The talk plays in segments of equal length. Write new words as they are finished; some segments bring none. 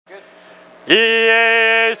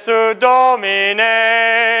Iesu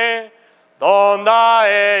Domine, donde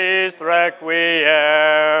eis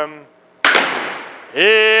requiem.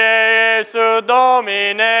 Iesu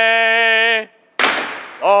Domine,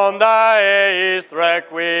 donde eis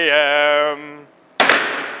requiem.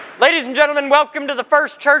 Ladies and gentlemen, welcome to the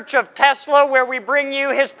First Church of Tesla, where we bring you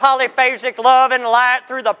His polyphasic love and light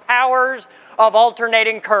through the powers of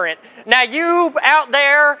alternating current. Now you out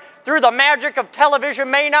there, through the magic of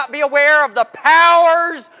television, may not be aware of the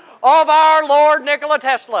powers of our Lord Nikola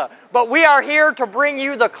Tesla, but we are here to bring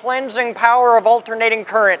you the cleansing power of alternating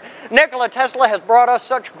current. Nikola Tesla has brought us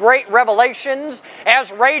such great revelations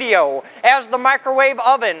as radio, as the microwave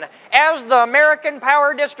oven, as the American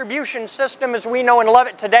power distribution system as we know and love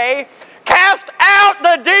it today. Cast out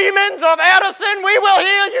the demons of Edison. We will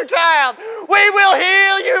heal you, child. We will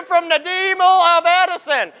heal you from the demon of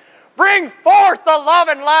Edison. Bring forth the love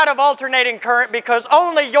and light of alternating current, because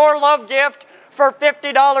only your love gift for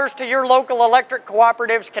 $50 to your local electric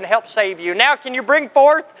cooperatives can help save you. Now, can you bring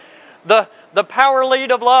forth the power lead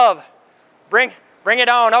of love? Bring it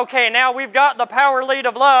on. Okay, now we've got the power lead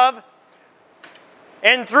of love.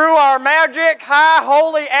 And through our magic, high,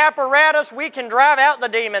 holy apparatus, we can drive out the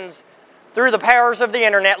demons through the powers of the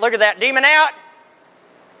internet. Look at that. Demon out.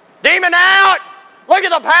 Demon out. Look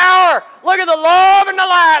at the power. Look at the love and the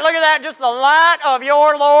light. Look at that. Just the light of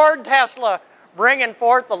your Lord Tesla, bringing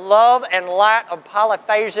forth the love and light of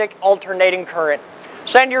polyphasic alternating current.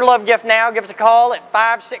 Send your love gift now. Give us a call at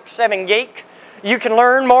 567-GEEK. You can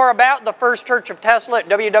learn more about the First Church of Tesla at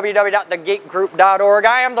www.thegeekgroup.org.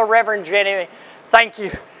 I am the Reverend Jenny. Thank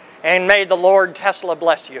you, and may the Lord Tesla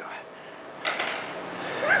bless you.